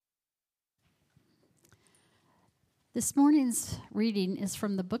This morning's reading is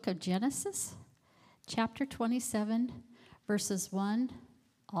from the book of Genesis, chapter 27, verses 1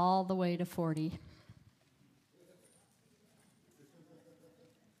 all the way to 40.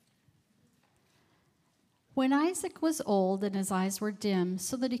 When Isaac was old and his eyes were dim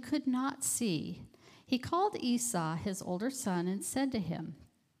so that he could not see, he called Esau, his older son, and said to him,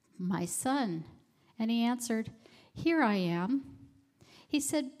 "My son." And he answered, "Here I am." He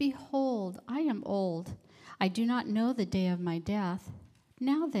said, "Behold, I am old. I do not know the day of my death.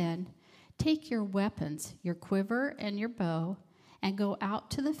 Now then, take your weapons, your quiver and your bow, and go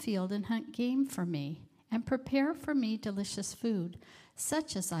out to the field and hunt game for me, and prepare for me delicious food,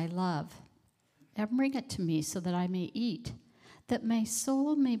 such as I love, and bring it to me so that I may eat, that my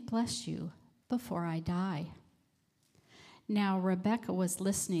soul may bless you before I die." Now Rebekah was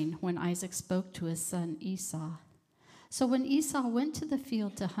listening when Isaac spoke to his son Esau. So when Esau went to the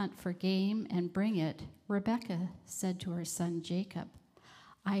field to hunt for game and bring it, Rebekah said to her son Jacob,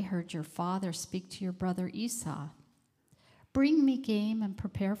 "I heard your father speak to your brother Esau. Bring me game and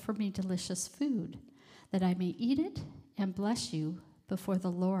prepare for me delicious food, that I may eat it and bless you before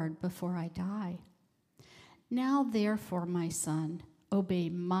the Lord before I die. Now therefore, my son, obey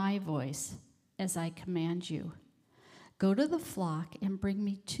my voice as I command you. Go to the flock and bring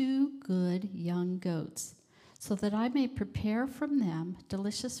me 2 good young goats, so that I may prepare from them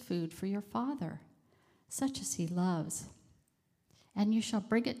delicious food for your father, such as he loves. And you shall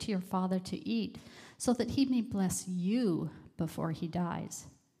bring it to your father to eat, so that he may bless you before he dies."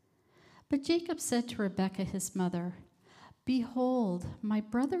 But Jacob said to Rebekah his mother, "Behold, my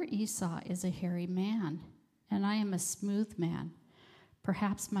brother Esau is a hairy man, and I am a smooth man.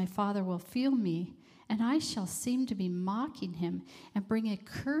 Perhaps my father will feel me, and I shall seem to be mocking him and bring a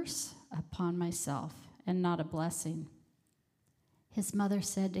curse upon myself and not a blessing." His mother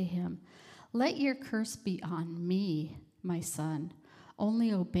said to him, "Let your curse be on me, my son.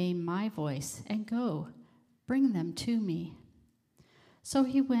 Only obey my voice and go, bring them to me." So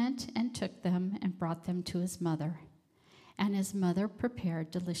he went and took them and brought them to his mother. And his mother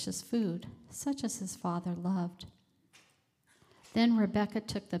prepared delicious food, such as his father loved. Then Rebekah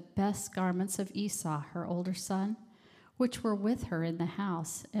took the best garments of Esau, her older son, which were with her in the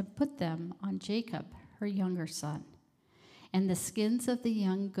house, and put them on Jacob, her younger son. And the skins of the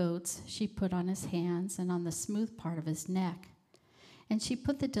young goats she put on his hands and on the smooth part of his neck. And she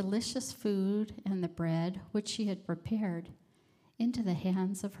put the delicious food and the bread which she had prepared into the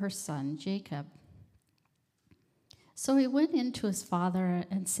hands of her son Jacob. So he went in to his father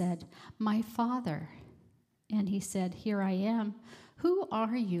and said, "My father." And he said, "Here I am. Who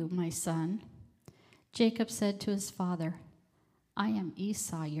are you, my son?" Jacob said to his father, "I am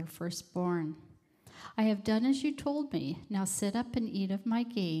Esau, your firstborn. I have done as you told me. Now sit up and eat of my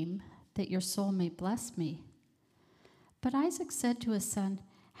game, that your soul may bless me." But Isaac said to his son,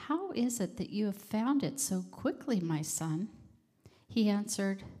 "How is it that you have found it so quickly, my son?" He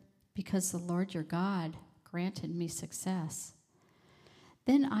answered, "Because the Lord your God granted me success."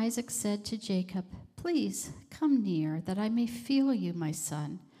 Then Isaac said to Jacob, "Please come near, that I may feel you, my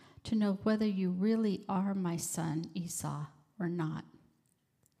son, to know whether you really are my son Esau or not."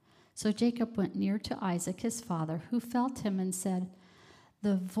 So Jacob went near to Isaac his father, who felt him and said,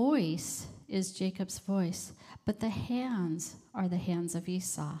 "The voice is Jacob's voice, but the hands are the hands of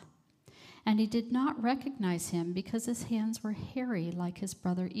Esau." And he did not recognize him, because his hands were hairy like his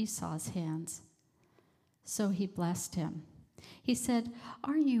brother Esau's hands. So he blessed him. He said,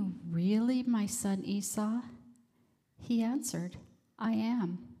 "Are you really my son Esau?" He answered, "I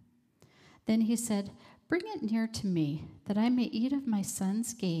am." Then he said, "Bring it near to me, that I may eat of my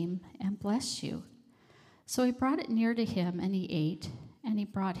son's game and bless you." So he brought it near to him, and he ate, and he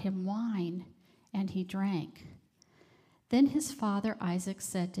brought him wine, and he drank. Then his father Isaac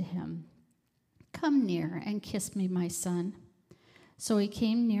said to him, "Come near and kiss me, my son." So he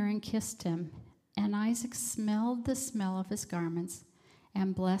came near and kissed him, and Isaac smelled the smell of his garments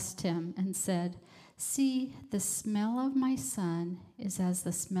and blessed him and said, "See, the smell of my son is as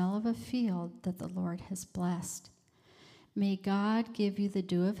the smell of a field that the Lord has blessed. May God give you the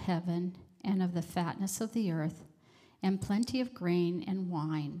dew of heaven and of the fatness of the earth and plenty of grain and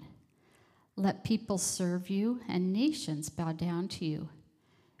wine. Let people serve you and nations bow down to you.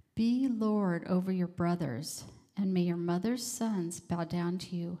 Be Lord over your brothers, and may your mother's sons bow down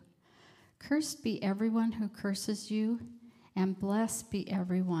to you. Cursed be everyone who curses you, and blessed be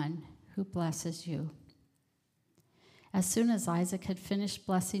everyone who blesses you." As soon as Isaac had finished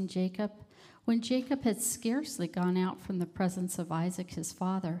blessing Jacob, when Jacob had scarcely gone out from the presence of Isaac his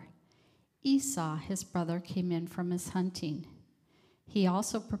father, Esau his brother came in from his hunting. He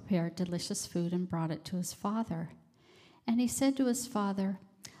also prepared delicious food and brought it to his father. And he said to his father,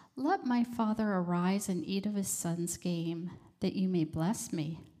 "Let my father arise and eat of his son's game, that you may bless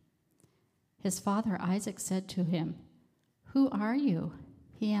me." His father Isaac said to him, "Who are you?"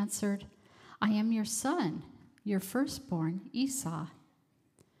 He answered, "I am your son, your firstborn, Esau."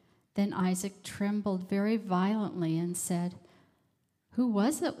 Then Isaac trembled very violently and said, "Who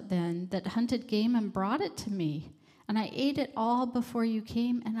was it then that hunted game and brought it to me? And I ate it all before you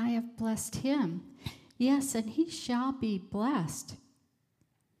came, and I have blessed him. Yes, and he shall be blessed."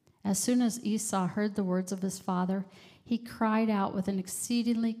 As soon as Esau heard the words of his father, he cried out with an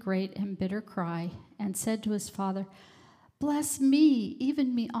exceedingly great and bitter cry, and said to his father, "Bless me,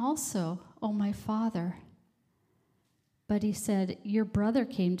 even me also, O my father." But he said, "Your brother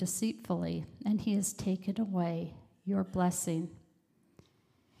came deceitfully, and he has taken away your blessing."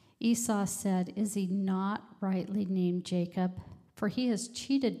 Esau said, "Is he not rightly named Jacob? For he has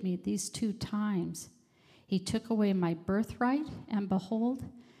cheated me these 2 times. He took away my birthright, and behold,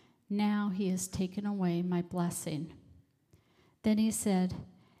 now he has taken away my blessing." Then he said,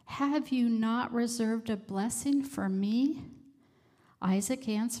 "Have you not reserved a blessing for me?" Isaac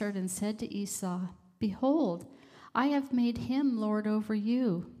answered and said to Esau, "Behold, I have made him lord over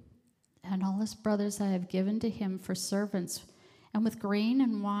you, and all his brothers I have given to him for servants, and with grain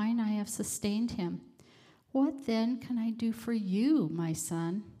and wine I have sustained him. What then can I do for you, my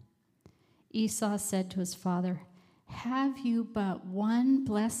son?" Esau said to his father, "Have you but one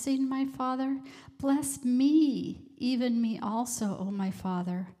blessing, my father? Bless me, even me also, O my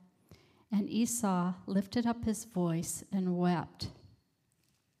father." And Esau lifted up his voice and wept.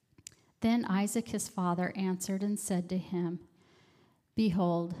 Then Isaac his father answered and said to him,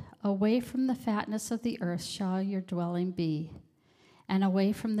 "Behold, away from the fatness of the earth shall your dwelling be, and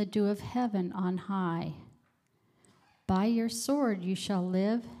away from the dew of heaven on high. By your sword you shall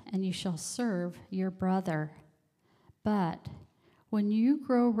live, and you shall serve your brother. But when you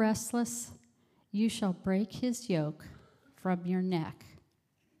grow restless, you shall break his yoke from your neck."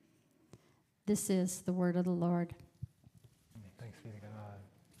 This is the word of the Lord. Thanks be to God.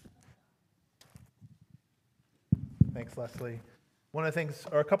 Thanks, Leslie. One of the things,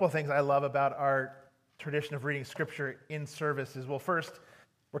 or a couple of things I love about our tradition of reading Scripture in service is, well, first,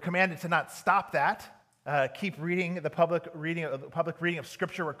 we're commanded to not stop that. Keep reading the public reading of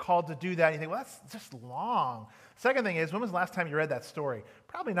Scripture. We're called to do that. And you think, well, that's just long. Second thing is, when was the last time you read that story?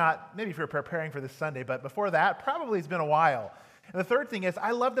 Probably not, maybe if you're preparing for this Sunday, but before that, probably it's been a while. And the third thing is,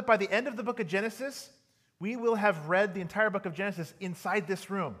 I love that by the end of the book of Genesis, we will have read the entire book of Genesis inside this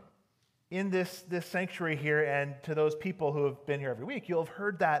room, in this sanctuary here, and to those people who have been here every week, you'll have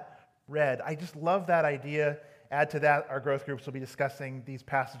heard that read. I just love that idea. Add to that, our growth groups will be discussing these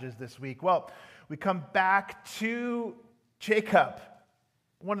passages this week. Well, we come back to Jacob,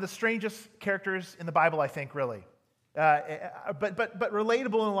 one of the strangest characters in the Bible, I think, really. But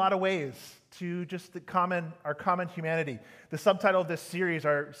relatable in a lot of ways to just our common humanity. The subtitle of this series,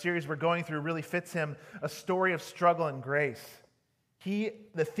 our series we're going through, really fits him, A Story of Struggle and Grace.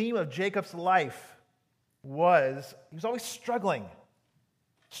 The theme of Jacob's life was, he was always struggling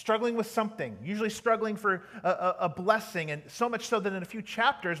with something, usually struggling for a blessing, and so much so that in a few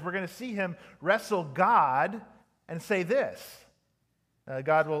chapters we're going to see him wrestle God and say this.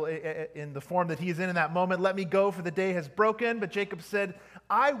 God will, in the form that he's in that moment, "Let me go, for the day has broken." But Jacob said,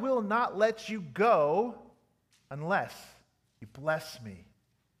 "I will not let you go unless you bless me."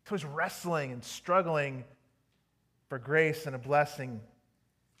 So he's wrestling and struggling for grace and a blessing.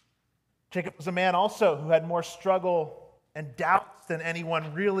 Jacob was a man also who had more struggle and doubts than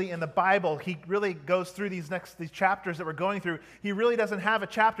anyone really in the Bible. He really goes through these chapters that we're going through. He really doesn't have a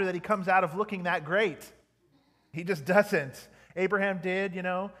chapter that he comes out of looking that great. He just doesn't. Abraham did,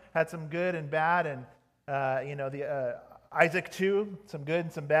 had some good and bad, and Isaac too, some good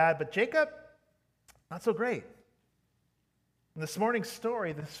and some bad. But Jacob, not so great. In this morning's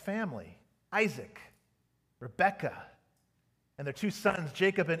story, this family, Isaac, Rebekah, and their 2 sons,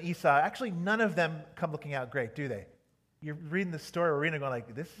 Jacob and Esau, actually none of them come looking out great, do they? You're reading the story, we're reading it going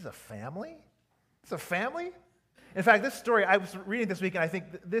like, this is a family? It's a family? In fact, this story, I was reading this week, and I think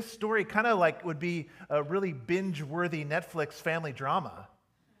this story kind of like would be a really binge-worthy Netflix family drama.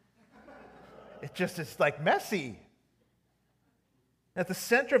 It just is like messy. At the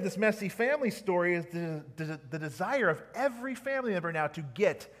center of this messy family story is the desire of every family member now to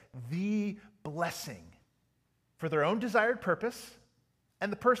get the blessing for their own desired purpose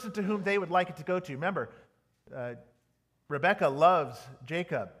and the person to whom they would like it to go to. Remember, Rebekah loves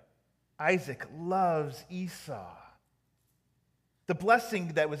Jacob. Isaac loves Esau. The blessing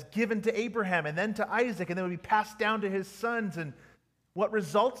that was given to Abraham and then to Isaac and then would be passed down to his sons. And What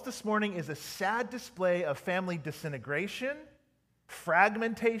results this morning is a sad display of family disintegration,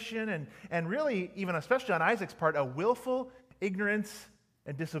 fragmentation, and really, even especially on Isaac's part, a willful ignorance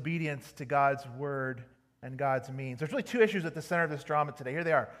and disobedience to God's word and God's means. There's really two issues at the center of this drama today. Here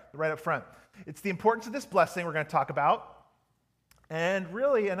they are, right up front. It's the importance of this blessing we're going to talk about. And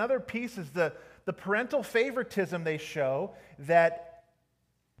really, another piece is the parental favoritism they show that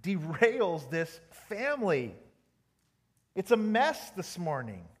derails this family. It's a mess this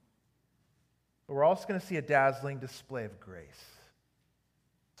morning. But we're also going to see a dazzling display of grace.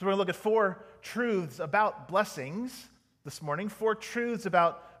 So we're going to look at 4 truths about blessings this morning, 4 truths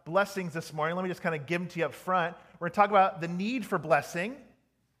about blessings this morning. Let me just kind of give them to you up front. We're going to talk about the need for blessing,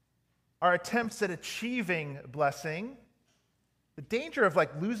 our attempts at achieving blessing, the danger of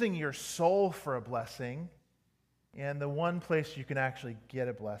losing your soul for a blessing, and the one place you can actually get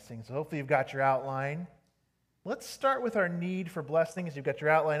a blessing. So hopefully you've got your outline. Let's start with our need for blessings. You've got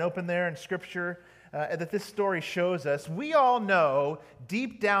your outline open there in Scripture that this story shows us. We all know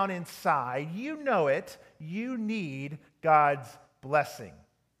deep down inside, you know it, you need God's blessing.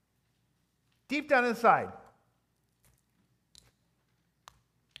 Deep down inside.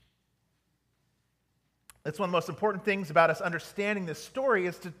 That's one of the most important things about us understanding this story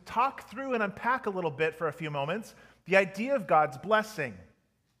is to talk through and unpack a little bit for a few moments the idea of God's blessing.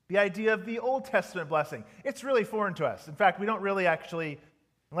 The idea of the Old Testament blessing. It's really foreign to us. In fact, we don't really actually,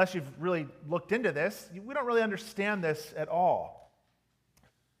 unless you've really looked into this, we don't really understand this at all.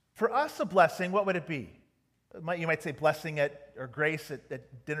 For us, a blessing, what would it be? You might say blessing or grace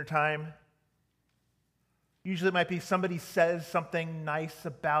at dinner time. Usually it might be somebody says something nice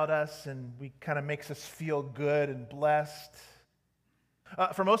about us and we kind of makes us feel good and blessed.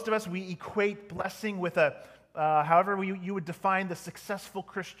 For most of us, we equate blessing with however you would define the successful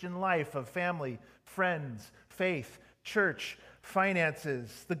Christian life of family, friends, faith, church,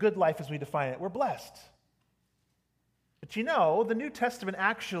 finances, the good life as we define it. We're blessed. But the New Testament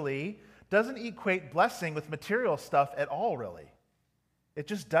actually doesn't equate blessing with material stuff at all, really. It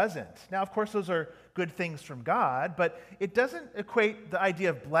just doesn't. Now, of course, those are good things from God, but it doesn't equate the idea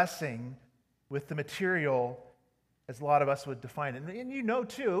of blessing with the material as a lot of us would define it. And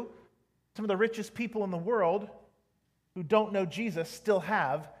too, some of the richest people in the world who don't know Jesus still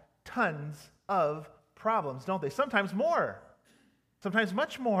have tons of problems, don't they? Sometimes more. Sometimes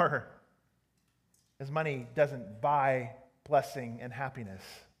much more. As money doesn't buy blessing and happiness.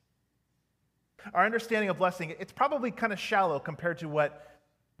 Our understanding of blessing, it's probably kind of shallow compared to what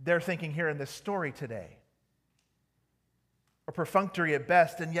they're thinking here in this story today. Or perfunctory at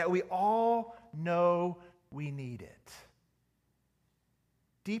best, and yet we all know we need it.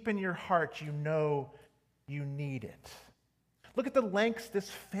 Deep in your heart, you know you need it. Look at the lengths this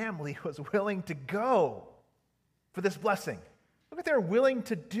family was willing to go for this blessing. Look what they're willing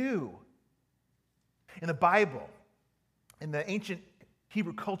to do. In the Bible, in the ancient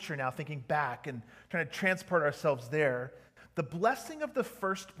Hebrew culture now, thinking back and trying to transport ourselves there, the blessing of the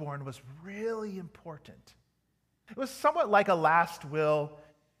firstborn was really important. It was somewhat like a last will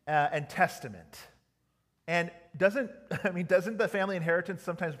and testament. And doesn't the family inheritance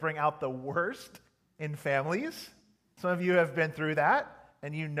sometimes bring out the worst in families? Some of you have been through that,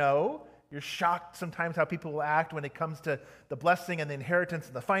 and you're shocked sometimes how people will act when it comes to the blessing and the inheritance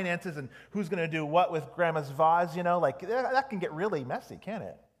and the finances and who's going to do what with grandma's vase, that can get really messy, can't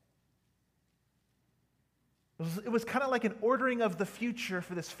it? It was kind of like an ordering of the future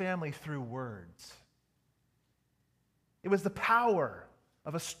for this family through words. It was the power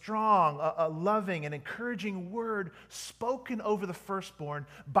of a strong, a loving, and encouraging word spoken over the firstborn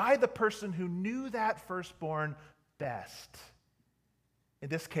by the person who knew that firstborn best. In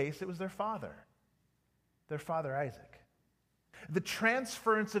this case, it was their father Isaac. The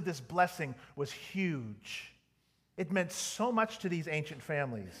transference of this blessing was huge. It meant so much to these ancient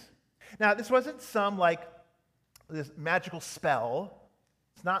families. Now, this wasn't this magical spell.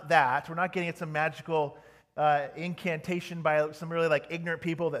 It's not that. We're not getting at some magical incantation by some really ignorant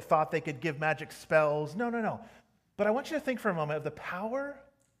people that thought they could give magic spells. No. But I want you to think for a moment of the power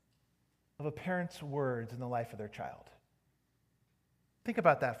of a parent's words in the life of their child. Think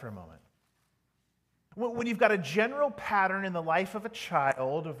about that for a moment. When you've got a general pattern in the life of a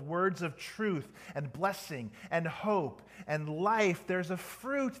child of words of truth and blessing and hope and life, there's a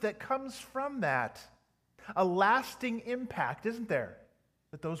fruit that comes from that. A lasting impact, isn't there?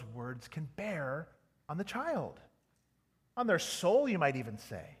 That those words can bear on the child. On their soul, you might even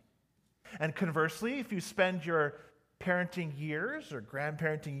say. And conversely, if you spend your parenting years or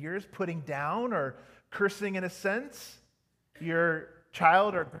grandparenting years putting down or cursing in a sense your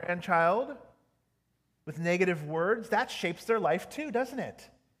child or grandchild, with negative words, that shapes their life too, doesn't it?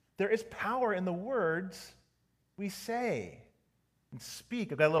 There is power in the words we say and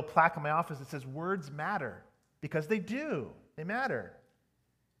speak. I've got a little plaque in my office that says words matter, because they do. They matter.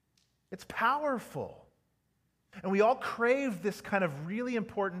 It's powerful. And we all crave this kind of really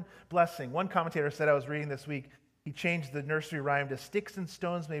important blessing. One commentator said, I was reading this week, he changed the nursery rhyme to, sticks and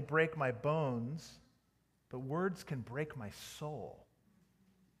stones may break my bones, but words can break my soul.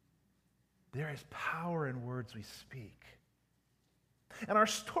 There is power in words we speak. And our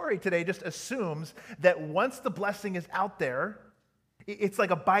story today just assumes that once the blessing is out there, it's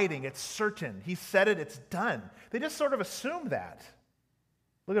like abiding, it's certain. He said it, it's done. They just sort of assume that.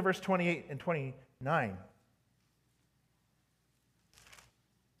 Look at verse 28 and 29.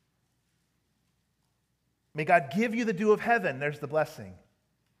 May God give you the dew of heaven, there's the blessing,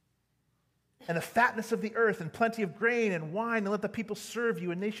 and the fatness of the earth, and plenty of grain and wine, and let the people serve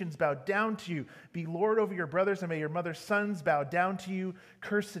you, and nations bow down to you. Be Lord over your brothers, and may your mother's sons bow down to you.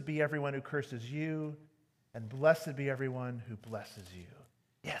 Cursed be everyone who curses you, and blessed be everyone who blesses you.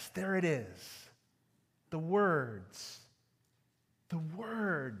 Yes, there it is. The words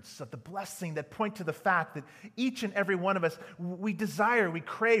of the blessing that point to the fact that each and every one of us, we desire, we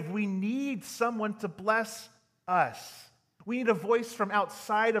crave, we need someone to bless us. We need a voice from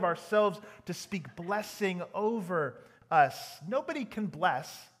outside of ourselves to speak blessing over us. Nobody can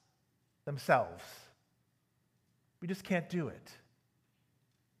bless themselves. We just can't do it.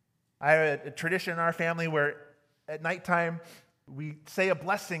 I have a tradition in our family where at nighttime we say a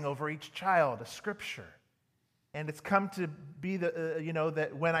blessing over each child, a scripture. And it's come to be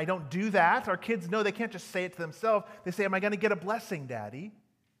that when I don't do that, our kids know they can't just say it to themselves. They say, am I going to get a blessing, Daddy?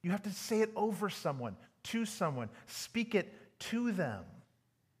 You have to say it over someone, to someone. Speak it to them.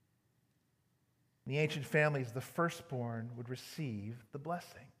 In the ancient families, the firstborn would receive the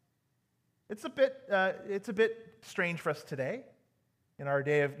blessing. It's a bit strange for us today, in our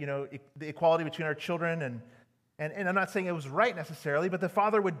day of the equality between our children, and I'm not saying it was right necessarily, but the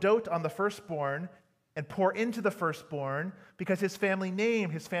father would dote on the firstborn and pour into the firstborn because his family name,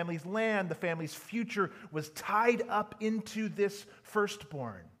 his family's land, the family's future was tied up into this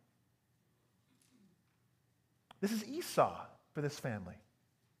firstborn. This is Esau for this family.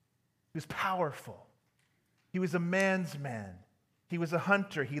 He was powerful. He was a man's man. He was a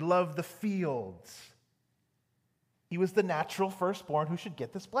hunter. He loved the fields. He was the natural firstborn who should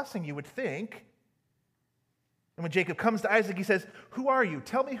get this blessing, you would think. And when Jacob comes to Isaac, he says, who are you?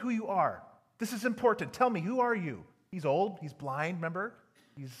 Tell me who you are. This is important. Tell me, who are you? He's old. He's blind, remember?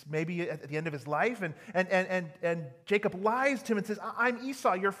 He's maybe at the end of his life. And Jacob lies to him and says, I'm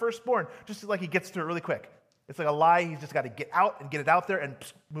Esau, your firstborn. Just like he gets to it really quick. It's like a lie. He's just got to get out and get it out there and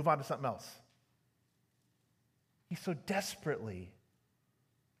move on to something else. He so desperately,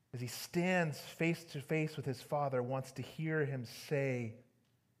 as he stands face to face with his father, wants to hear him say,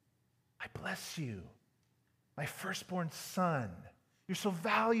 I bless you, my firstborn son. You're so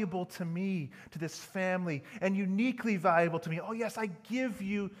valuable to me, to this family, and uniquely valuable to me. Oh, yes, I give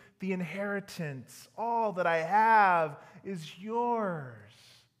you the inheritance. All that I have is yours.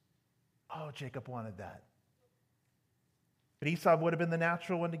 Oh, Jacob wanted that. But Esau would have been the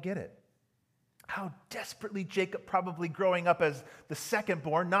natural one to get it. How desperately Jacob, probably growing up as the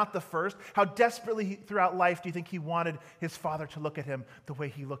second-born, not the first, how desperately throughout life do you think he wanted his father to look at him the way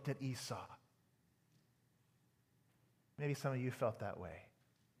he looked at Esau? Maybe some of you felt that way.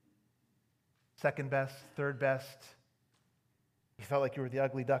 Second best, third best. You felt like you were the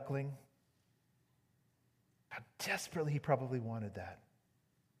ugly duckling. How desperately he probably wanted that.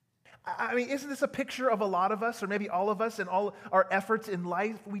 I mean, isn't this a picture of a lot of us, or maybe all of us, and all our efforts in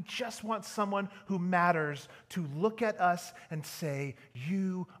life? We just want someone who matters to look at us and say,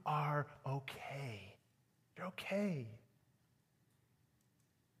 you are okay. You're okay.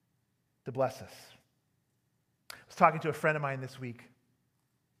 To bless us. I was talking to a friend of mine this week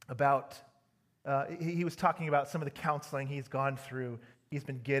about, he was talking about some of the counseling he's gone through, he's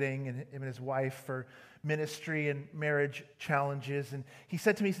been getting, and him and his wife for ministry and marriage challenges. And he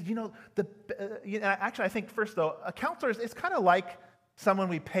said to me, he said, actually, I think first though, a counselor is kind of like someone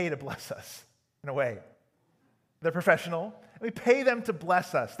we pay to bless us in a way. They're professional. We pay them to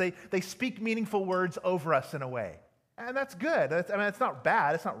bless us. They speak meaningful words over us in a way. And that's good. It's not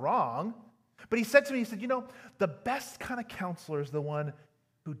bad. It's not wrong. But he said to me, he said, the best kind of counselor is the one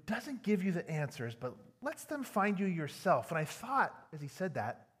who doesn't give you the answers, but lets them find you yourself. And I thought, as he said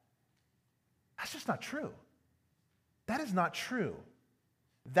that, that's just not true. That is not true.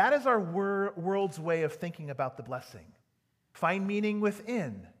 That is our world's way of thinking about the blessing. Find meaning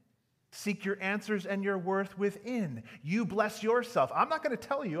within. Seek your answers and your worth within. You bless yourself. I'm not going to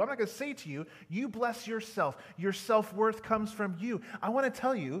tell you. I'm not going to say to you, you bless yourself. Your self-worth comes from you. I want to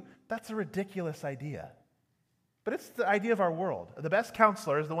tell you, that's a ridiculous idea. But it's the idea of our world. The best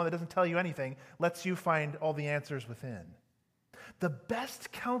counselor is the one that doesn't tell you anything, lets you find all the answers within. The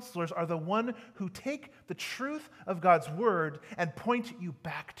best counselors are the one who take the truth of God's word and point you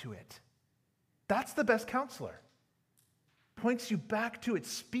back to it. That's the best counselor. Points you back to it,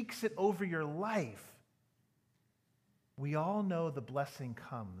 speaks it over your life. We all know the blessing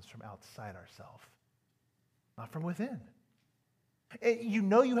comes from outside ourselves, not from within. You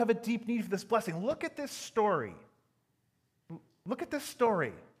know you have a deep need for this blessing. Look at this story. Look at this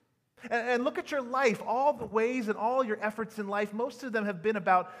story. And look at your life, all the ways and all your efforts in life. Most of them have been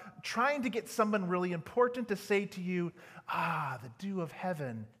about trying to get someone really important to say to you, the dew of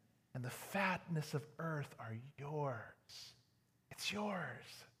heaven and the fatness of earth are yours. It's yours.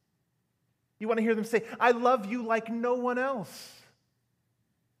 You want to hear them say, I love you like no one else.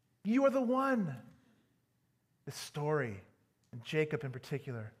 You are the one. This story, and Jacob in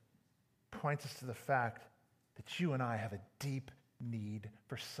particular, points us to the fact that you and I have a deep need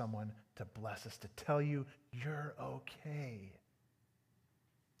for someone to bless us, to tell you you're okay.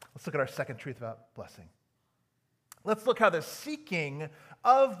 Let's look at our second truth about blessing. Let's look how the seeking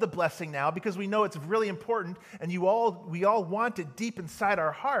of the blessing now, because we know it's really important, and we all want it deep inside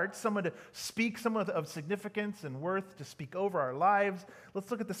our hearts, someone to speak, someone of significance and worth to speak over our lives.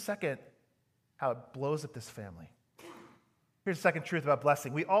 Let's look at the second, how it blows up this family. Here's the second truth about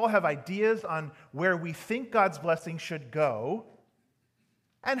blessing. We all have ideas on where we think God's blessing should go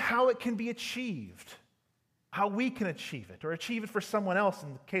and how it can be achieved, how we can achieve it or achieve it for someone else.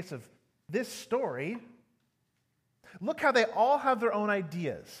 In the case of this story, look how they all have their own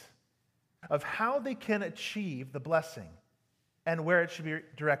ideas of how they can achieve the blessing and where it should be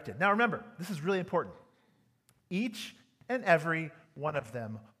directed. Now remember, this is really important. Each and every one of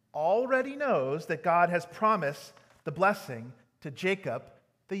them already knows that God has promised the blessing to Jacob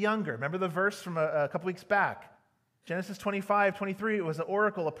the younger. Remember the verse from a couple weeks back? Genesis 25:23, it was an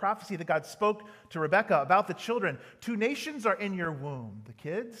oracle, a prophecy that God spoke to Rebekah about the children. 2 nations are in your womb, the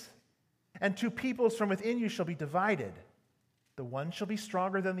kids, and 2 peoples from within you shall be divided. The one shall be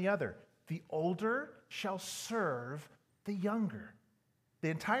stronger than the other. The older shall serve the younger. The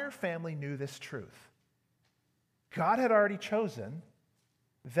entire family knew this truth. God had already chosen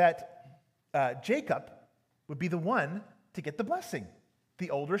that Jacob would be the one to get the blessing. The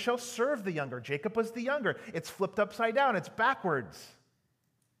older shall serve the younger. Jacob was the younger. It's flipped upside down. It's backwards.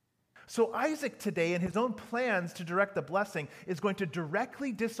 So Isaac today, in his own plans to direct the blessing, is going to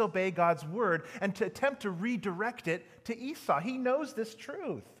directly disobey God's word and to attempt to redirect it to Esau. He knows this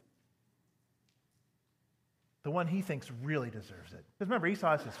truth. The one he thinks really deserves it. Because remember,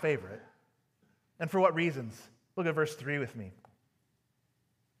 Esau is his favorite. And for what reasons? Look at verse 3 with me.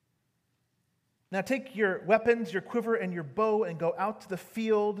 Now take your weapons, your quiver, and your bow, and go out to the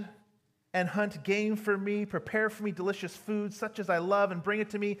field and hunt game for me. Prepare for me delicious food, such as I love, and bring it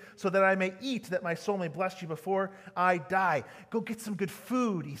to me, so that I may eat, that my soul may bless you before I die. Go get some good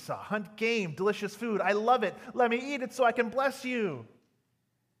food, Esau. Hunt game, delicious food. I love it. Let me eat it so I can bless you.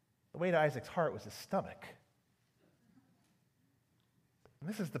 The way to Isaac's heart was his stomach. And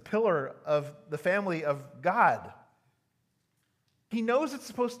this is the pillar of the family of God. He knows it's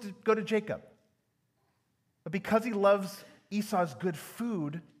supposed to go to Jacob. But because he loves Esau's good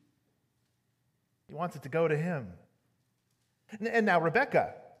food, he wants it to go to him. And now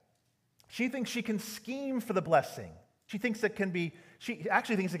Rebekah, she thinks she can scheme for the blessing. She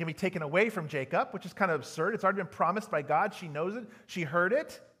actually thinks it can be taken away from Jacob, which is kind of absurd. It's already been promised by God. She knows it. She heard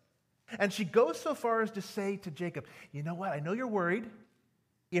it. And she goes so far as to say to Jacob, you know what? I know you're worried.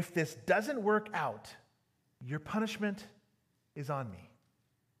 If this doesn't work out, your punishment is on me.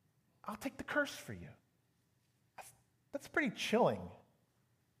 I'll take the curse for you. That's pretty chilling.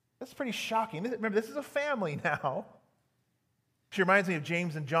 That's pretty shocking. Remember, this is a family now. She reminds me of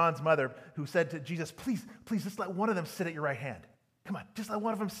James and John's mother, who said to Jesus, please, just let one of them sit at your right hand. Come on, just let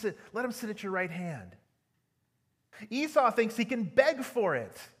one of them sit. Let him sit at your right hand. Esau thinks he can beg for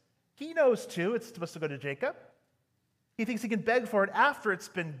it. He knows, too, it's supposed to go to Jacob. He thinks he can beg for it after it's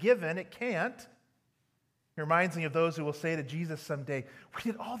been given. It can't. He reminds me of those who will say to Jesus someday, we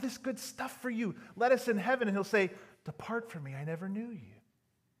did all this good stuff for you. Let us in heaven. And he'll say, depart from me, I never knew you.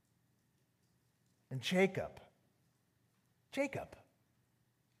 And Jacob,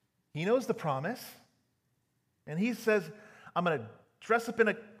 he knows the promise. And he says, I'm going to dress up in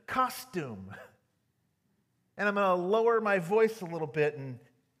a costume. And I'm going to lower my voice a little bit and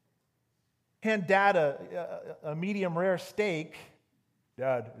hand Dad a medium rare steak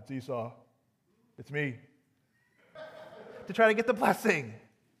Dad, it's Esau. It's me. To try to get the blessing.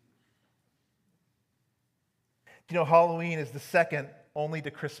 Do you know Halloween is the second only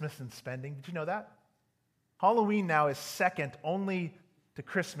to Christmas in spending? Did you know that? Halloween now is second only to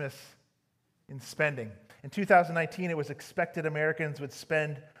Christmas in spending. In 2019, it was expected Americans would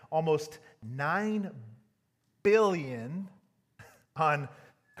spend almost $9 billion on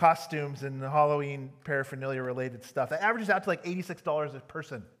costumes and Halloween paraphernalia related stuff. That averages out to like $86 a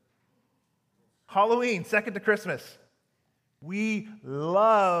person. Halloween, second to Christmas. We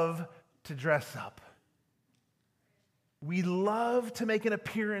love to dress up. We love to make an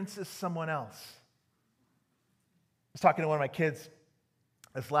appearance as someone else. I was talking to one of my kids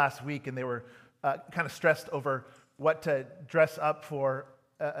this last week, and they were kind of stressed over what to dress up for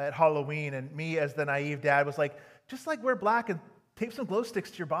at Halloween. And me, as the naive dad, was like, just like wear black and tape some glow sticks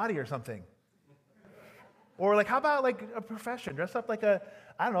to your body or something. Or like, how about like a profession? Dress up like a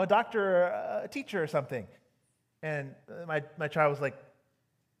doctor or a teacher or something. And my child was like,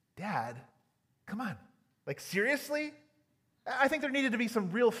 Dad, come on. Like, seriously? I think there needed to be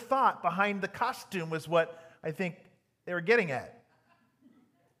some real thought behind the costume was what I think they were getting at.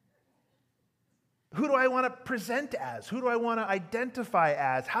 Who do I want to present as? Who do I want to identify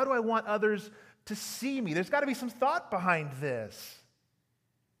as? How do I want others to see me? There's got to be some thought behind this.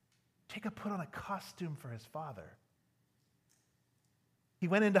 Jacob put on a costume for his father. He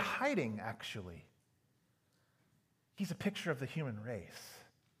went into hiding, actually. He's a picture of the human race.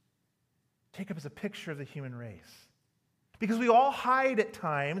 Jacob is a picture of the human race. Because we all hide at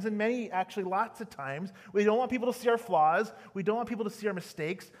times, and actually lots of times. We don't want people to see our flaws. We don't want people to see our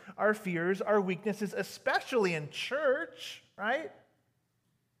mistakes, our fears, our weaknesses, especially in church, right?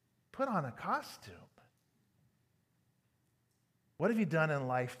 Put on a costume. What have you done in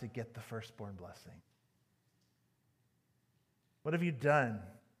life to get the firstborn blessing? What have you done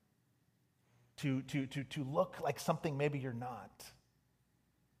to look like something maybe you're not?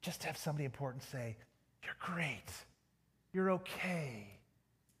 Just to have somebody important say, you're great. You're okay.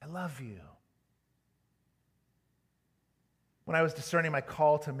 I love you. When I was discerning my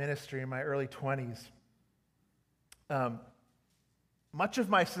call to ministry in my early 20s, much of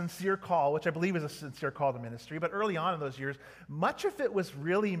my sincere call, which I believe is a sincere call to ministry, but early on in those years, much of it was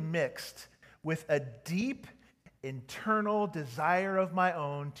really mixed with a deep internal desire of my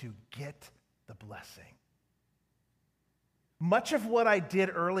own to get the blessing. Much of what I did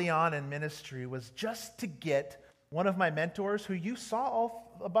early on in ministry was just to get one of my mentors, who you saw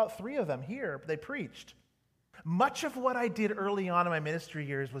about 3 of them here, they preached. Much of what I did early on in my ministry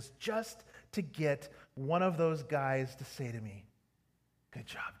years was just to get one of those guys to say to me, good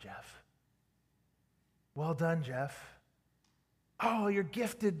job, Jeff. Well done, Jeff. Oh, you're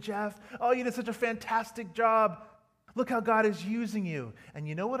gifted, Jeff. Oh, you did such a fantastic job. Look how God is using you. And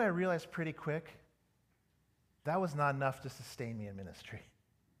you know what I realized pretty quick? That was not enough to sustain me in ministry.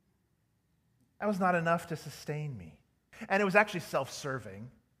 That was not enough to sustain me. And it was actually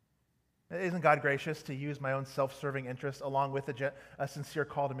self-serving. Isn't God gracious to use my own self-serving interest along with a sincere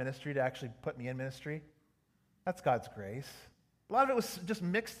call to ministry to actually put me in ministry? That's God's grace. A lot of it was just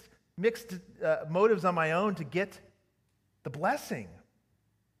mixed motives on my own to get the blessing.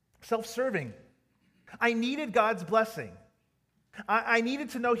 Self-serving. I needed God's blessing. I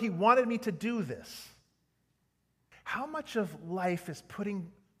needed to know He wanted me to do this. How much of life is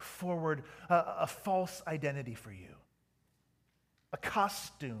putting forward a false identity for you? A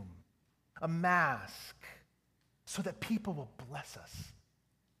costume, a mask, so that people will bless us,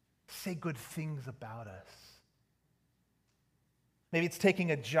 say good things about us. Maybe it's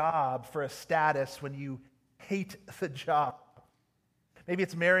taking a job for a status when you hate the job. Maybe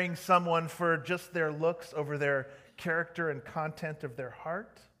it's marrying someone for just their looks over their character and content of their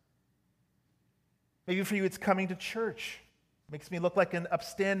heart. Maybe for you it's coming to church. Makes me look like an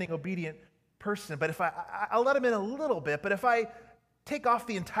upstanding, obedient person. But if I'll let them in a little bit, but if I take off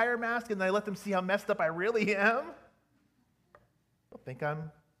the entire mask and I let them see how messed up I really am, they'll think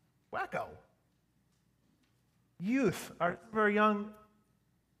I'm wacko. Youth, our young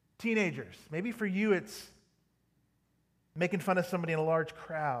teenagers. Maybe for you it's making fun of somebody in a large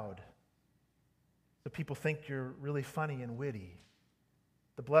crowd so people think you're really funny and witty.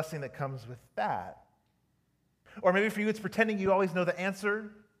 The blessing that comes with that. Or maybe for you, it's pretending you always know the answer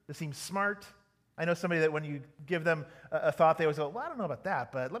to seem smart. I know somebody that when you give them a thought, they always go, well, I don't know about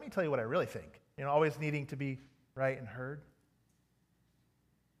that, but let me tell you what I really think. Always needing to be right and heard.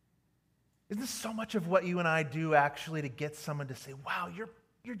 Isn't this so much of what you and I do actually to get someone to say, wow,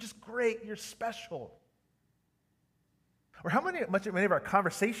 you're just great, you're special? Or many of our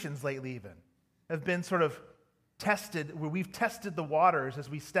conversations lately even have been sort of where we've tested the waters as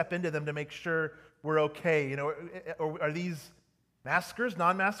we step into them to make sure we're okay. Or are these maskers,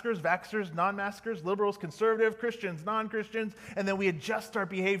 non-maskers, vaxxers, non-maskers, liberals, conservative, Christians, non-Christians, and then we adjust our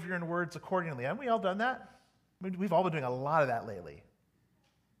behavior and words accordingly. Haven't we all done that? We've all been doing a lot of that lately.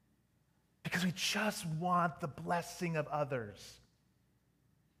 Because we just want the blessing of others.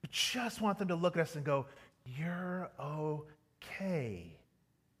 We just want them to look at us and go, "You're okay."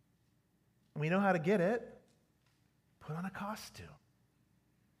 And we know how to get it. Put on a costume.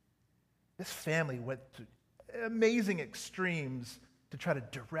 This family went to amazing extremes to try to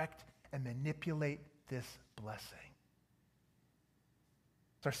direct and manipulate this blessing.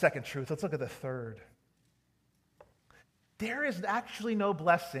 It's our second truth. Let's look at the third. There is actually no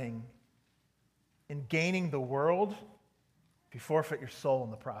blessing in gaining the world if you forfeit your soul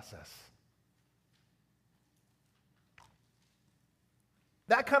in the process.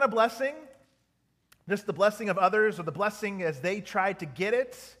 That kind of blessing, just the blessing of others or the blessing as they tried to get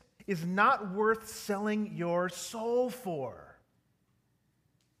it, is not worth selling your soul for.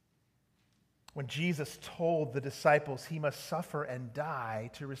 When Jesus told the disciples he must suffer and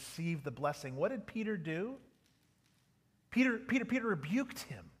die to receive the blessing, what did Peter do? Peter rebuked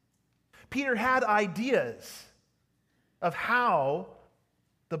him. Peter had ideas of how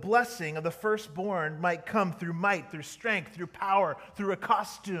the blessing of the firstborn might come through might, through strength, through power, through a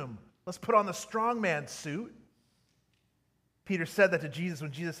costume. Let's put on the strongman suit. Peter said that to Jesus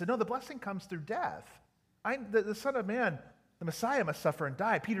when Jesus said, "No, the blessing comes through death. The Son of Man, the Messiah, must suffer and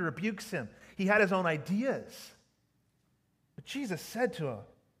die." Peter rebukes him. He had his own ideas. But Jesus said to him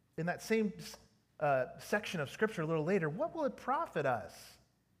in that same section of Scripture a little later, "What will it profit us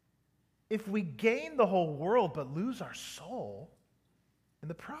if we gain the whole world but lose our soul in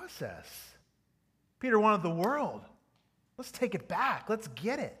the process?" Peter wanted the world. Let's take it back. Let's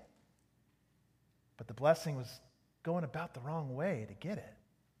get it. But the blessing was going about the wrong way to get it.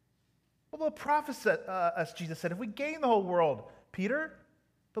 What will it profit us, Jesus said, if we gain the whole world, Peter,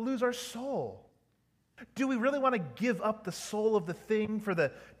 but lose our soul? Do we really want to give up the soul of the thing for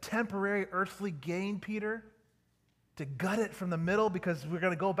the temporary earthly gain, Peter? To gut it from the middle because we're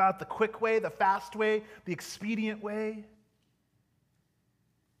going to go about the quick way, the fast way, the expedient way?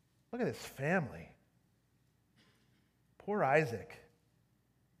 Look at this family. Poor Isaac.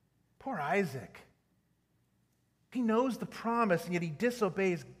 Poor Isaac. He knows the promise, and yet he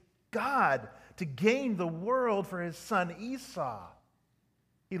disobeys God to gain the world for his son Esau.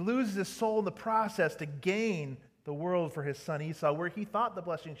 He loses his soul in the process to gain the world for his son Esau, where he thought the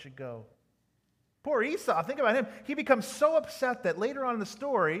blessing should go. Poor Esau, think about him. He becomes so upset that later on in the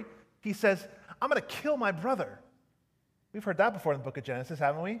story, he says, "I'm going to kill my brother." We've heard that before in the book of Genesis,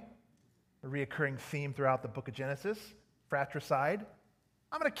 haven't we? A reoccurring theme throughout the book of Genesis, fratricide.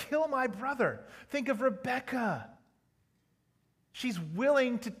 I'm going to kill my brother. Think of Rebekah. She's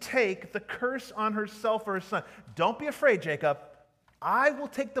willing to take the curse on herself or her son. Don't be afraid, Jacob. I will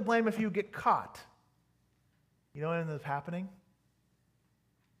take the blame if you get caught. You know what ends up happening?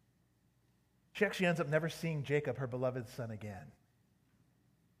 She actually ends up never seeing Jacob, her beloved son, again.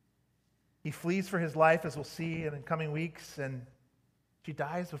 He flees for his life, as we'll see in the coming weeks, and she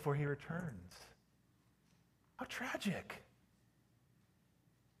dies before he returns. How tragic.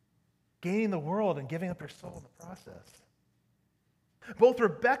 Gaining the world and giving up your soul in the process. Both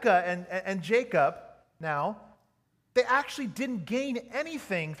Rebekah and Jacob, now, they actually didn't gain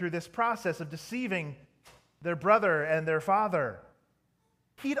anything through this process of deceiving their brother and their father.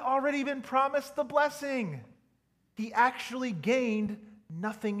 He'd already been promised the blessing. He actually gained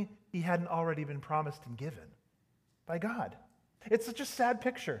nothing he hadn't already been promised and given by God. It's such a sad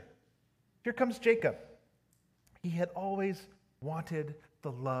picture. Here comes Jacob. He had always wanted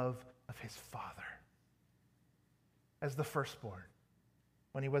the love of his father as the firstborn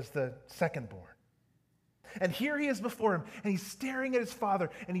when he was the secondborn. And here he is before him, and he's staring at his father,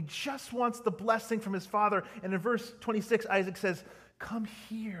 and he just wants the blessing from his father. And in verse 26, Isaac says, "Come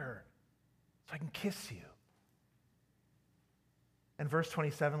here so I can kiss you." And verse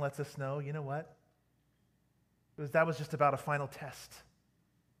 27 lets us know, you know what? That was just about a final test,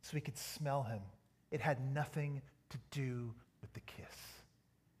 so we could smell him. It had nothing to do with the kiss.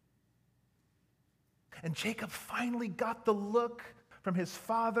 And Jacob finally got the look from his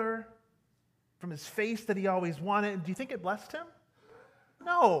father, from his face that he always wanted. And do you think it blessed him?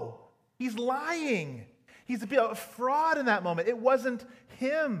 No. He's lying. He's a fraud in that moment. It wasn't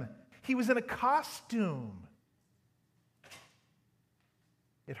him. He was in a costume.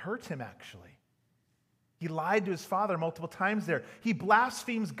 It hurts him, actually. He lied to his father multiple times there. He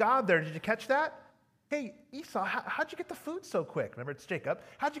blasphemes God there. Did you catch that? Hey, Esau, how'd you get the food so quick? Remember, it's Jacob.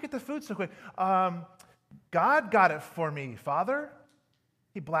 How'd you get the food so quick? God got it for me, Father.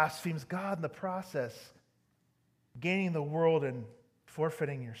 He blasphemes God in the process, gaining the world and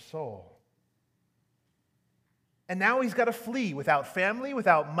forfeiting your soul. And now he's got to flee without family,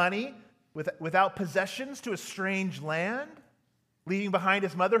 without money, without possessions to a strange land, leaving behind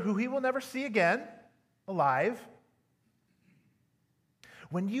his mother, who he will never see again, alive.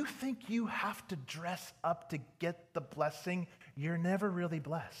 When you think you have to dress up to get the blessing, you're never really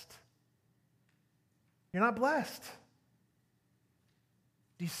blessed. You're not blessed.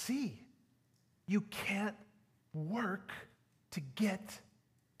 Do you see? You can't work to get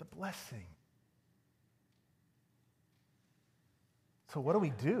the blessing. So what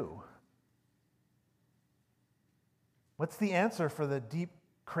do? What's the answer for the deep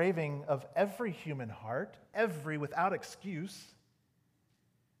craving of every human heart, every without excuse?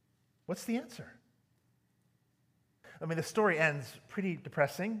 What's the answer? I mean, the story ends pretty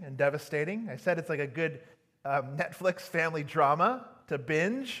depressing and devastating. I said it's like a good Netflix family drama to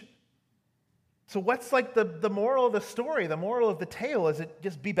binge. So what's like the moral of the story, the moral of the tale? Is it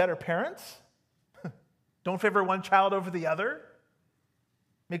just be better parents? Don't favor one child over the other?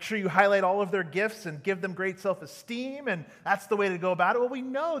 Make sure you highlight all of their gifts and give them great self-esteem, and that's the way to go about it. Well, we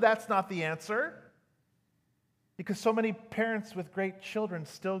know that's not the answer, because so many parents with great children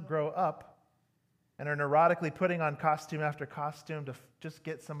still grow up and are neurotically putting on costume after costume to just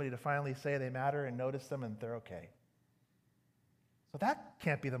get somebody to finally say they matter and notice them and they're okay. So that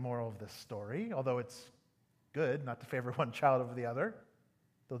can't be the moral of this story, although it's good not to favor one child over the other.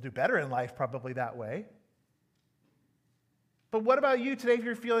 They'll do better in life probably that way. But what about you today if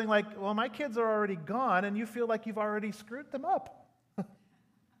you're feeling like, well, my kids are already gone, and you feel like you've already screwed them up?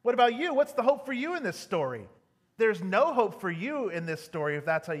 What about you? What's the hope for you in this story? There's no hope for you in this story if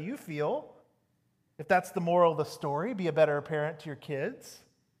that's how you feel. If that's the moral of the story, be a better parent to your kids.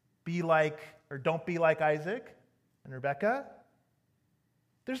 Be like, or don't be like Isaac and Rebekah.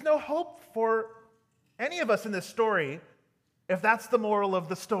 There's no hope for any of us in this story if that's the moral of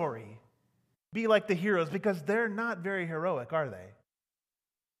the story. Be like the heroes, because they're not very heroic, are they?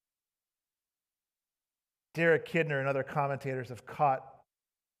 Derek Kidner and other commentators have caught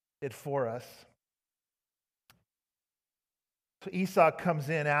it for us. So Esau comes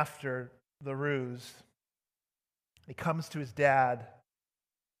in after the ruse. He comes to his dad.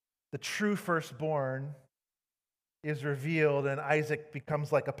 The true firstborn is revealed, and Isaac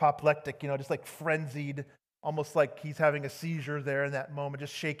becomes like apoplectic, just like frenzied, almost like he's having a seizure there in that moment,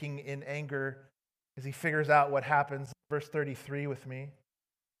 just shaking in anger as he figures out what happens. Verse 33 with me.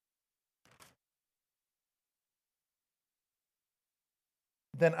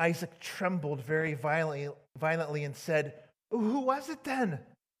 Then Isaac trembled very violently and said, "Who was it then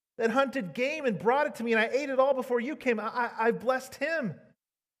that hunted game and brought it to me, and I ate it all before you came? I blessed him."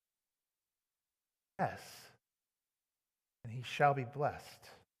 Yes, and he shall be blessed.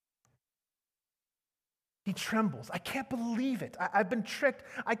 He trembles. I can't believe it. I've been tricked.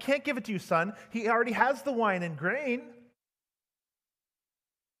 I can't give it to you, son. He already has the wine and grain.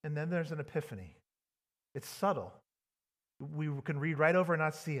 And then there's an epiphany. It's subtle. We can read right over and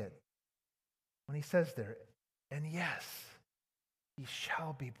not see it. When he says there, and yes, he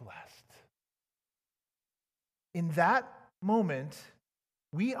shall be blessed. In that moment,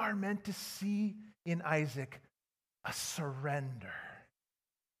 we are meant to see in Isaac a surrender.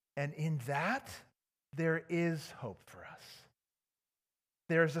 And in that, there is hope for us.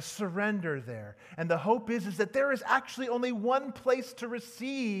 There's a surrender there. And the hope is that there is actually only one place to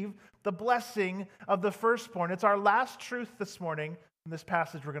receive the blessing of the firstborn. It's our last truth this morning in this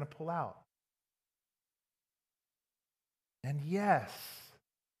passage we're going to pull out. And yes,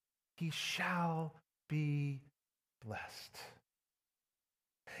 he shall be blessed.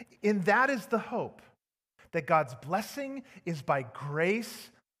 And that is the hope, that God's blessing is by grace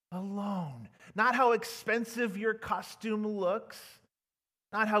alone. Not how expensive your costume looks,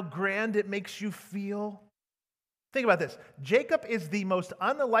 not how grand it makes you feel. Think about this. Jacob is the most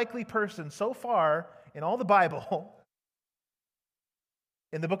unlikely person so far in all the Bible,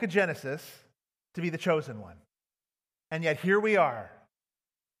 in the book of Genesis, to be the chosen one. And yet here we are.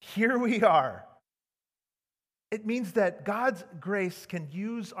 Here we are. It means that God's grace can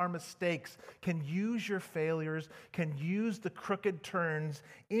use our mistakes, can use your failures, can use the crooked turns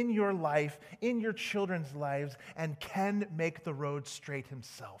in your life, in your children's lives, and can make the road straight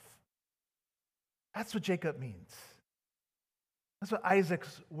himself. That's what Jacob means. That's what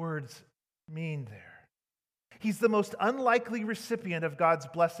Isaac's words mean there. He's the most unlikely recipient of God's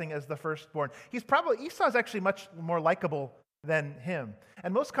blessing as the firstborn. Esau's actually much more likable than him.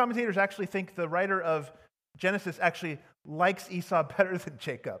 And most commentators actually think the writer of Genesis actually likes Esau better than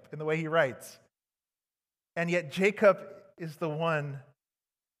Jacob in the way he writes. And yet Jacob is the one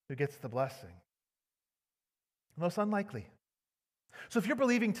who gets the blessing. Most unlikely. So if you're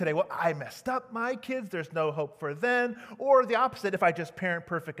believing today, well, I messed up my kids, there's no hope for them, or the opposite, if I just parent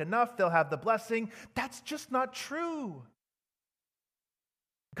perfect enough, they'll have the blessing, that's just not true.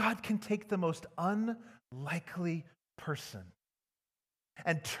 God can take the most unlikely person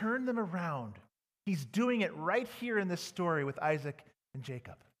and turn them around. He's doing it right here in this story with Isaac and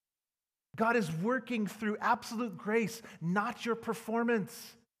Jacob. God is working through absolute grace, not your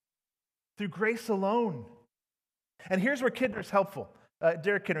performance, through grace alone. And here's where Kidner's helpful.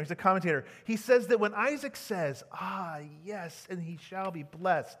 Derek Kidner, he's a commentator. He says that when Isaac says, yes, and he shall be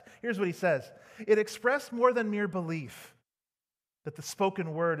blessed, here's what he says. It expressed more than mere belief that the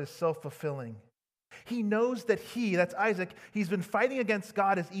spoken word is self-fulfilling. He knows that that's Isaac, he's been fighting against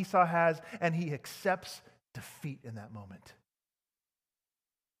God as Esau has, and he accepts defeat in that moment.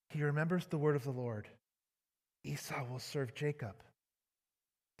 He remembers the word of the Lord. Esau will serve Jacob.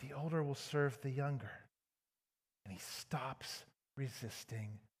 The older will serve the younger. And he stops resisting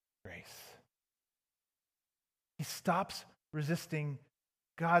grace. He stops resisting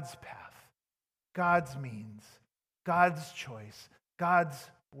God's path, God's means, God's choice, God's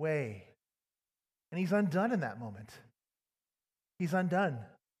way. And he's undone in that moment. He's undone.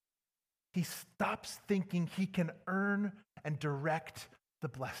 He stops thinking he can earn and direct the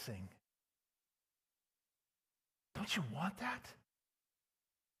blessing. Don't you want that?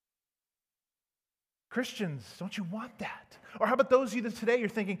 Christians, don't you want that? Or how about those of you that today you're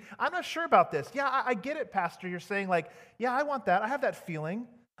thinking, I'm not sure about this. Yeah, I get it, Pastor. You're saying yeah, I want that. I have that feeling.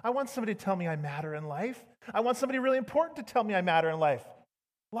 I want somebody to tell me I matter in life. I want somebody really important to tell me I matter in life.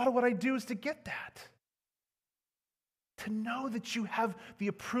 A lot of what I do is to get that. To know that you have the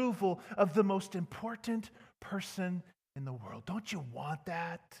approval of the most important person in the world. Don't you want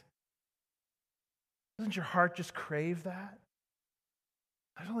that? Doesn't your heart just crave that?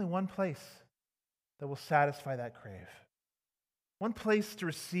 There's only one place that will satisfy that crave. One place to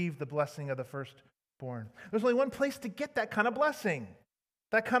receive the blessing of the firstborn. There's only one place to get that kind of blessing,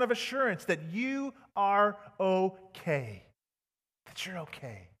 that kind of assurance that you are okay, that you're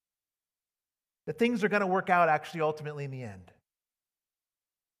okay, that things are going to work out actually ultimately in the end,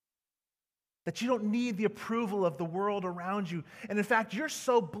 that you don't need the approval of the world around you. And in fact, you're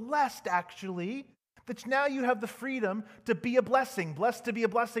so blessed actually that now you have the freedom to be a blessing, blessed to be a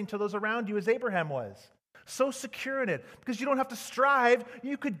blessing to those around you as Abraham was. So secure in it, because you don't have to strive.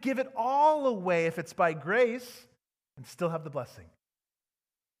 You could give it all away if it's by grace and still have the blessing.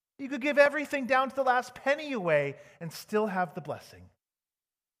 You could give everything down to the last penny away and still have the blessing.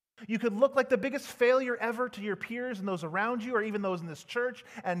 You could look like the biggest failure ever to your peers and those around you or even those in this church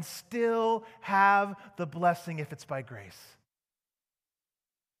and still have the blessing if it's by grace.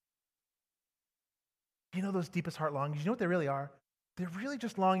 You know those deepest heart longings? You know what they really are? They're really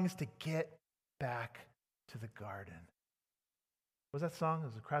just longings to get back to the garden. What was that song? It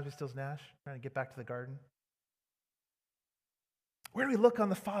was Crosby, Stills, Nash, trying to get back to the garden. Where do we look on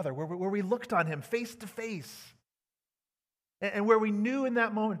the Father? Where we looked on him face to face. And where we knew in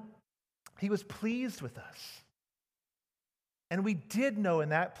that moment he was pleased with us. And we did know in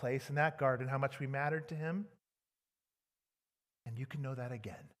that place, in that garden, how much we mattered to him. And you can know that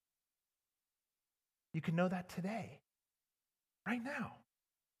again. You can know that today, right now.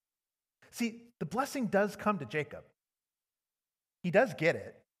 See, the blessing does come to Jacob. He does get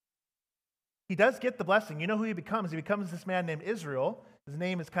it. He does get the blessing. You know who he becomes? He becomes this man named Israel. His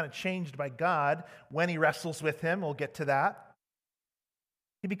name is kind of changed by God when he wrestles with him. We'll get to that.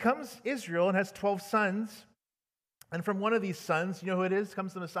 He becomes Israel and has 12 sons. And from one of these sons, you know who it is?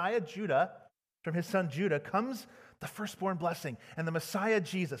 Comes the Messiah, Judah. From his son Judah comes the firstborn blessing and the Messiah,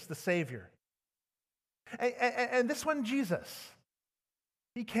 Jesus, the Savior. And this one, Jesus,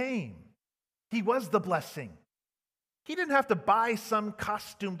 he came. He was the blessing. He didn't have to buy some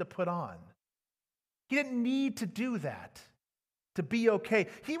costume to put on. He didn't need to do that to be okay.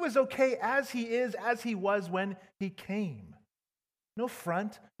 He was okay as he is, as he was when he came. No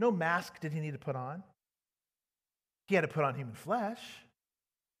front, no mask did he need to put on. He had to put on human flesh.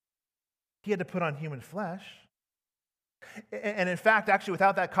 He had to put on human flesh. And in fact, actually,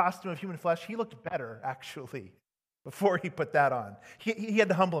 without that costume of human flesh, he looked better, actually, before he put that on. He had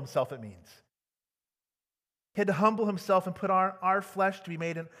to humble himself, it means. He had to humble himself and put our flesh to be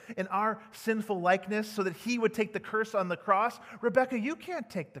made in our sinful likeness so that he would take the curse on the cross. Rebecca, you can't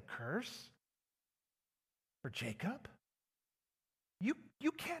take the curse for Jacob.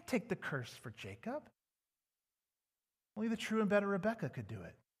 You can't take the curse for Jacob. Only the true and better Rebecca could do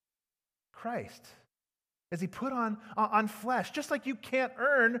it. Christ. As he put on flesh, just like you can't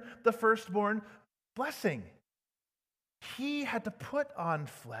earn the firstborn blessing. He had to put on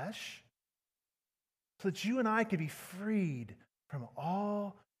flesh so that you and I could be freed from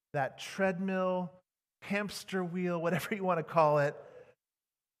all that treadmill, hamster wheel, whatever you want to call it,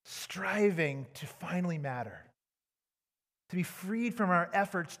 striving to finally matter. To be freed from our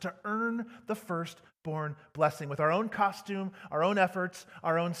efforts to earn the firstborn blessing with our own costume, our own efforts,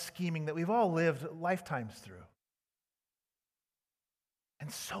 our own scheming that we've all lived lifetimes through.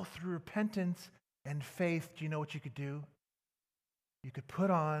 And so through repentance and faith, do you know what you could do? You could put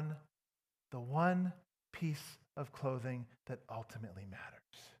on the one piece of clothing that ultimately matters.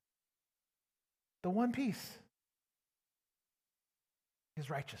 The one piece. His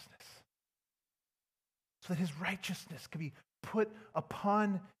righteousness. So that his righteousness could be put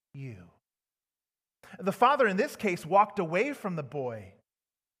upon you. The father in this case walked away from the boy,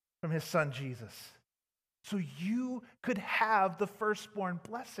 from his son Jesus, so you could have the firstborn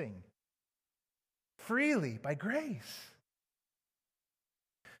blessing freely by grace.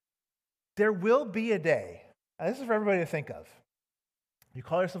 There will be a day, and this is for everybody to think of. You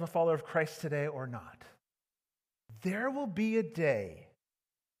call yourself a follower of Christ today or not. There will be a day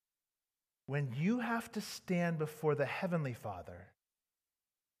when you have to stand before the heavenly Father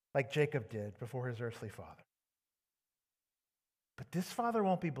like Jacob did before his earthly father. But this father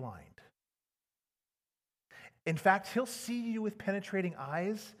won't be blind. In fact, he'll see you with penetrating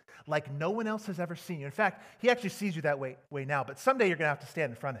eyes like no one else has ever seen you. In fact, he actually sees you that way now, but someday you're going to have to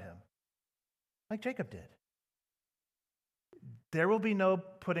stand in front of him like Jacob did. There will be no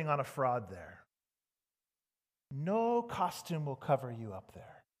putting on a fraud there. No costume will cover you up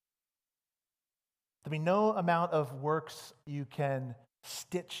there. There'll be no amount of works you can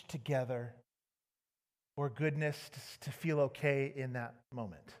stitch together or goodness to feel okay in that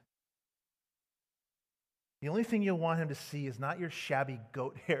moment. The only thing you'll want him to see is not your shabby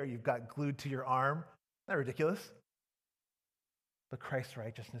goat hair you've got glued to your arm. Isn't that ridiculous? But Christ's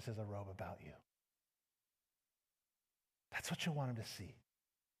righteousness is a robe about you. That's what you'll want him to see.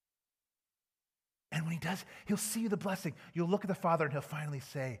 And when he does, he'll see the blessing. You'll look at the Father and he'll finally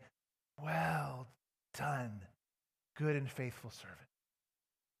say, "Well done, good and faithful servant."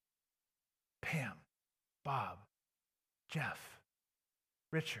 Pam, Bob, Jeff,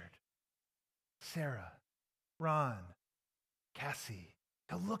 Richard, Sarah, Ron, Cassie.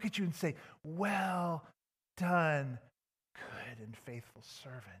 He'll look at you and say, "Well done, good and faithful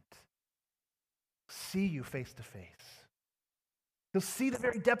servant." See you face to face. He'll see the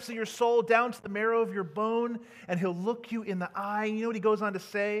very depths of your soul down to the marrow of your bone, and he'll look you in the eye. You know what he goes on to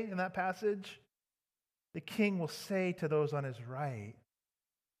say in that passage? The king will say to those on his right,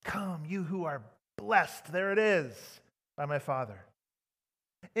 "Come, you who are blessed," there it is, "by my Father.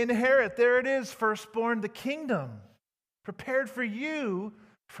 Inherit," there it is, "firstborn, the kingdom prepared for you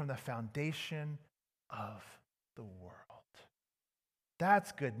from the foundation of the world."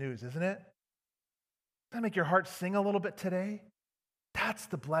 That's good news, isn't it? Does that make your heart sing a little bit today? That's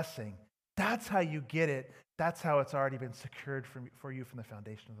the blessing. That's how you get it. That's how it's already been secured for you from the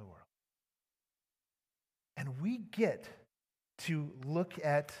foundation of the world. And we get to look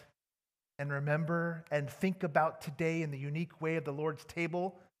at and remember and think about today in the unique way of the Lord's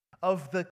table of the